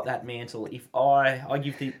 I have got that mantle. If I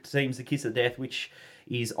give the teams the kiss of death, which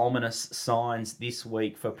is ominous signs this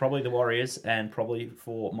week for probably the Warriors and probably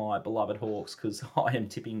for my beloved Hawks, because I am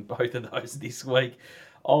tipping both of those this week.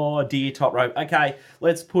 Oh, dear, Top Rope. Okay,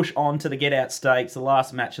 let's push on to the get-out stakes, the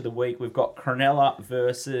last match of the week. We've got Cronulla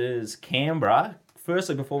versus Canberra.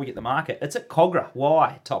 Firstly, before we get the market, it's at Cogra.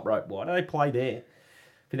 Why, Top Rope? Why do they play there?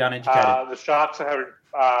 For the uneducated. The Sharks are having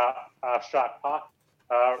Shark Park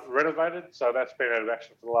renovated, so that's been out of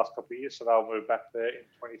action for the last couple of years, so they'll move back there in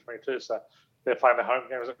 2022. So they're playing the home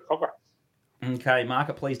games at Cogra. Okay,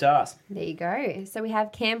 market, please ask. There you go. So we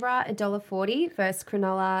have Canberra $1.40 versus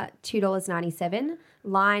Cronulla $2.97.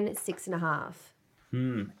 Line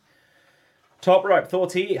 6.5. Top Rope,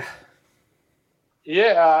 thoughts here?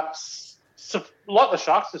 Yeah, so like the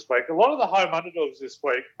Sharks this week, a lot of the home underdogs this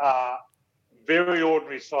week are very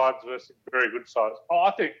ordinary sides versus very good sides.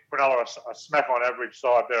 I think Cronulla are a smack on average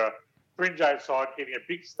side. They're a fringe 8 side getting a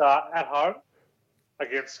big start at home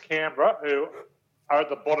against Canberra, who are at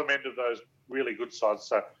the bottom end of those really good sides.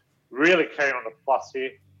 So really keen on the plus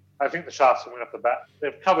here. I think the Sharks will win off the bat.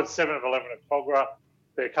 They've covered 7 of 11 at Cogra.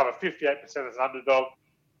 They cover 58% as an underdog.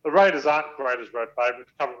 The Raiders aren't great as road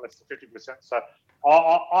favourites, covering less than 50%. So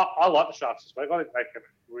I like the Sharks this week. I think they can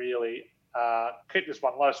really keep this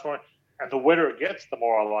one low scoring. And the wetter it gets, the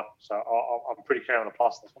more I like. So I'm pretty keen on the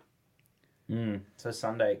plus this one. So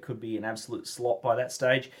Sunday it could be an absolute slot by that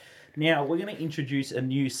stage. Now, we're going to introduce a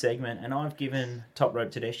new segment, and I've given Top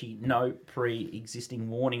Rope Tedeschi no pre-existing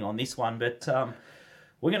warning on this one, but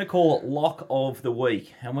we're going to call it Lock of the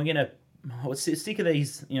Week. And we're going to sick of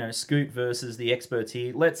these, Scoot versus the experts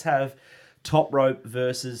here. Let's have Top Rope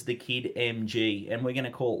versus the Kid MG, and we're going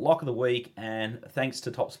to call it Lock of the Week, and thanks to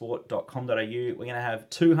topsport.com.au, we're going to have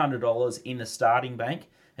 $200 in the starting bank,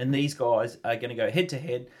 and these guys are going to go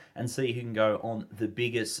head-to-head and see who can go on the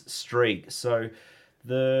biggest streak. So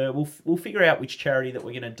we'll figure out which charity that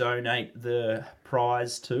we're going to donate the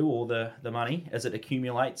prize to, or the money, as it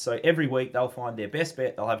accumulates. So every week they'll find their best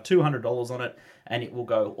bet, they'll have $200 on it, and it will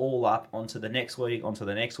go all up onto the next week,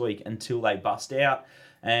 until they bust out.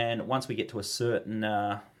 And once we get to a certain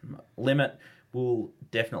limit, we'll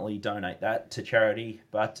definitely donate that to charity.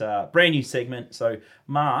 But brand new segment. So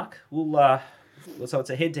Mark, so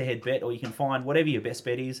it's a head-to-head bet, or you can find whatever your best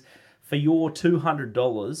bet is for your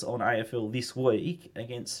 $200 on AFL this week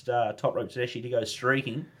against Top Rope Tedeschi to go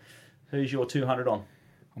streaking. Who's your 200 on?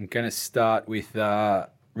 I'm going to start with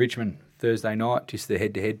Richmond Thursday night, just the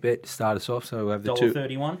head-to-head bet to start us off. So we'll have the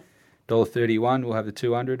 $1.31. $1.31. We'll have the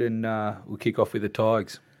 200, and we'll kick off with the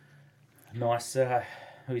Tigers. Nice.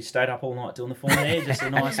 We stayed up all night doing the form there. Just a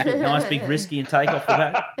nice big risky and take off the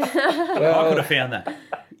bat. I could have found that.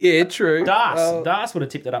 Yeah, true. Das would have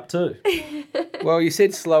tipped it up too. Well, you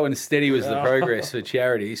said slow and steady was the progress for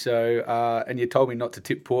charity. So, and you told me not to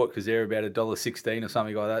tip Port because they're about $1.16 or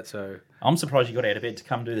something like that. So I'm surprised you got out of bed to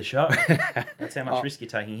come do the show. That's how much risk you're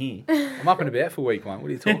taking here. I'm up and about for week 1. What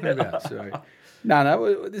are you talking about? So,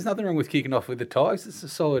 no, there's nothing wrong with kicking off with the Tigers. It's a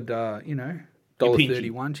solid,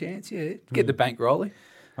 $1.31 chance. Yeah, get the bank rolling.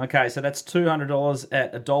 Okay, so that's $200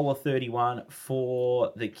 at $1.31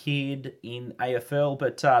 for the Kid in AFL.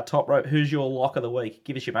 But Top Rope, who's your lock of the week?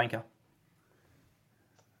 Give us your banker.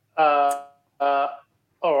 All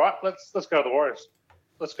right, let's go to the Warriors.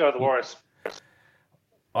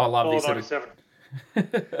 I love this. $1.97.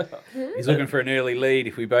 He's looking for an early lead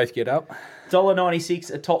if we both get up.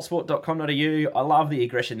 $1.96 at topsport.com.au. I love the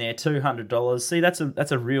aggression there. $200. See, that's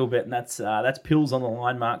a real bet, and that's pills on the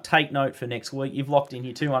line, Mark. Take note for next week. You've locked in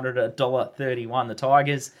your $200 at $1.31, the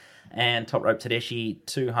Tigers, and Top Rope Tedeschi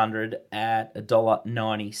 $200 at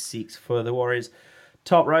 $1.96 for the Warriors.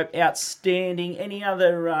 Top Rope, outstanding. Any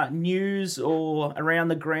other news or around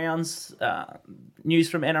the grounds, news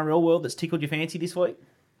from NRL world that's tickled your fancy this week?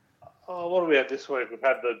 Oh, what have we had this week? We've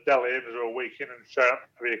had the Dally M's a week in and shown up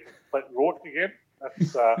to be a complete rort again.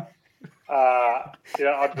 That's,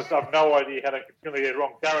 I've no idea how they continue to get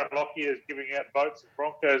wrong. Darren Lockyer is giving out votes in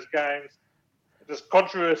Broncos games. Just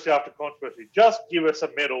controversy after controversy. Just give us a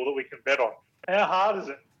medal that we can bet on. How hard is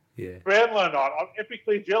it? Yeah. Brownlow night. I'm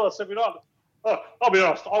epically jealous every night. Oh, I'll be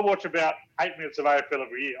honest, I watch about 8 minutes of AFL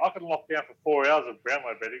every year. I can lock down for 4 hours of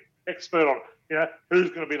Brownlow betting. Expert on, who's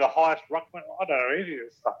going to be the highest ruckman. I don't know any of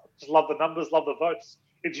this stuff. Just love the numbers, love the votes.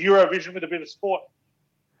 It's Eurovision with a bit of sport.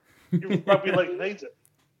 Rugby league needs it.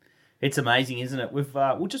 It's amazing, isn't it?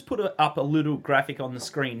 We'll just put up a little graphic on the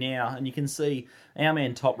screen now, and you can see our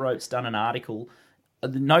man Top Rope's done an article.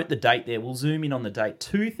 Note the date there. We'll zoom in on the date.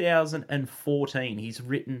 2014. He's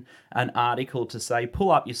written an article to say, pull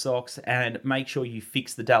up your socks and make sure you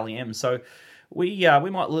fix the Dally M. So we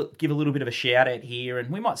might give a little bit of a shout out here, and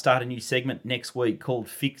we might start a new segment next week called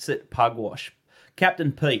Fix It Pugwash.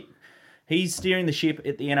 Captain Pete, he's steering the ship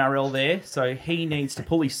at the NRL there, so he needs to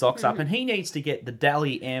pull his socks up, and he needs to get the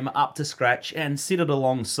Dally M up to scratch and sit it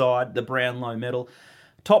alongside the Brownlow medal.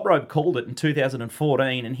 Top Rope called it in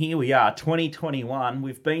 2014, and here we are, 2021.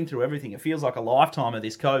 We've been through everything. It feels like a lifetime of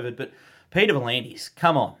this COVID, but Peter V'landys,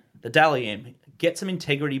 come on, the Dally M, get some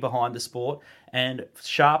integrity behind the sport and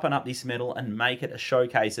sharpen up this medal and make it a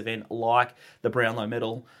showcase event like the Brownlow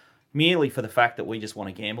medal, merely for the fact that we just want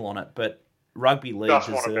to gamble on it. But rugby league Just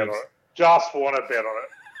deserves... want to bet on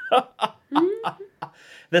it.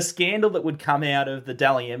 The scandal that would come out of the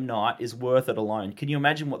Dally M night is worth it alone. Can you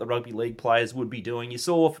imagine what the rugby league players would be doing? You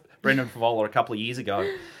saw Brendan Favola a couple of years ago.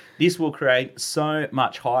 This will create so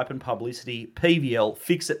much hype and publicity. PVL,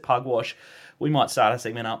 Fix It Pugwash. We might start a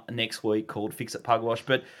segment up next week called Fix It Pugwash.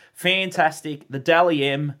 But fantastic. The Dally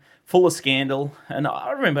M, full of scandal. And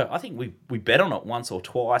I remember, I think we bet on it once or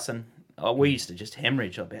twice, and we used to just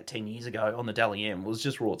hemorrhage about 10 years ago on the Dally M. It was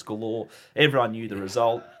just rorts galore. Everyone knew the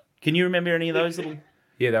result. Can you remember any of those little...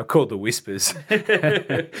 Yeah, they were called the Whispers.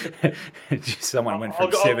 Someone went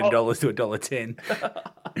from $7 to $1.10.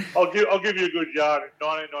 I'll give you a good yarn. In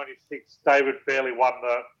 1996, David Fairley won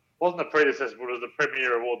wasn't the predecessor, but it was the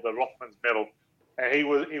Premier Award, the Rothmans Medal. And he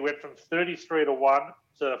went from 33 to 1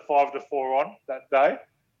 to 5 to 4 on that day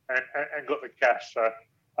and got the cash. So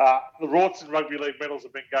the Rorts and Rugby League medals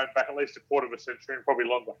have been going back at least a quarter of a century and probably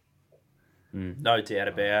longer. No doubt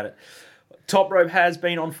about it. Top Rope has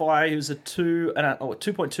been on fire. He was a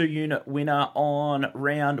 2.2 unit winner on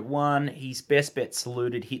round 1. His best bet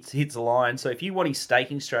saluted hits the line. So if you want his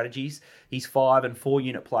staking strategies, his 5 and 4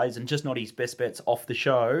 unit plays, and just not his best bets off the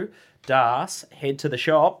show, Das, head to the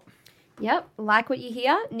shop. Yep, like what you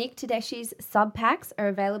hear, Nick Tedeschi's sub packs are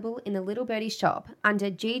available in the Little Birdie shop under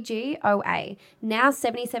GGOA. Now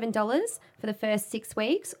 $77 for the first 6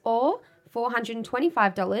 weeks, or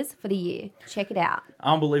 $425 for the year. Check it out.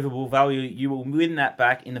 Unbelievable value. You will win that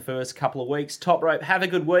back in the first couple of weeks. Top Rope, have a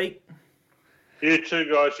good week. You too,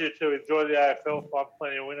 guys. You too. Enjoy the AFL. Find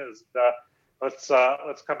plenty of winners. Let's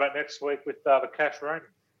come back next week with the cash raining.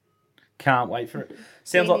 Can't wait for it.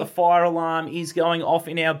 Sounds like the fire alarm is going off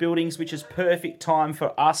in our buildings, which is perfect time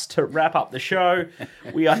for us to wrap up the show.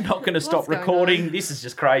 We are not going to stop recording. This is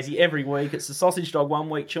just crazy. Every week, it's the sausage dog 1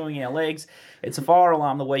 week chewing our legs. It's a fire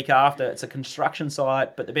alarm the week after. It's a construction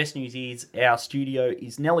site. But the best news is our studio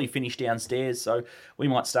is nearly finished downstairs, so we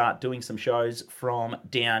might start doing some shows from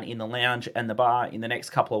down in the lounge and the bar in the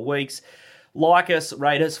next couple of weeks. Like us,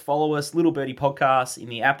 rate us, follow us, Little Birdie Podcasts in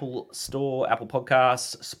the Apple Store, Apple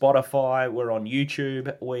Podcasts, Spotify. We're on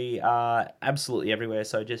YouTube. We are absolutely everywhere.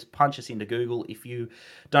 So just punch us into Google if you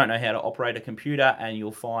don't know how to operate a computer, and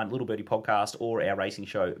you'll find Little Birdie Podcast or our racing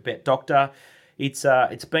show, Bet Doctor. It's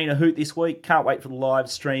been a hoot this week. Can't wait for the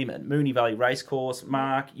live stream at Moonee Valley Racecourse.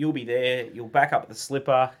 Mark, you'll be there. You'll back up at the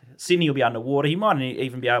slipper. Sydney will be underwater. You might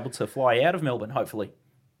even be able to fly out of Melbourne, hopefully.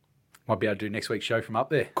 Might be able to do next week's show from up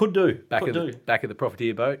there. Could do. Back of the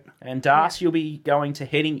Profiteer boat. And Das, you'll be going to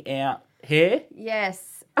heading out here.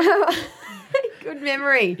 Yes. Good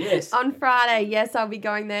memory. Yes. On Friday, yes, I'll be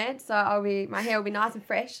going there. So my hair will be nice and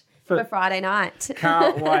fresh for Friday night.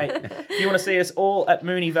 Can't wait. If you want to see us all at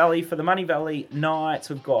Moonee Valley for the Money Valley nights,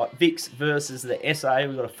 we've got Vix versus the SA.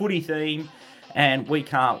 We've got a footy theme. And we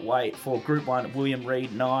can't wait for Group 1 William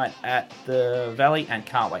Reid night at the Valley, and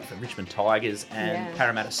can't wait for Richmond Tigers and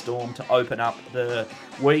Parramatta Storm to open up the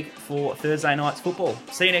week for Thursday night's football.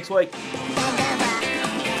 See you next week.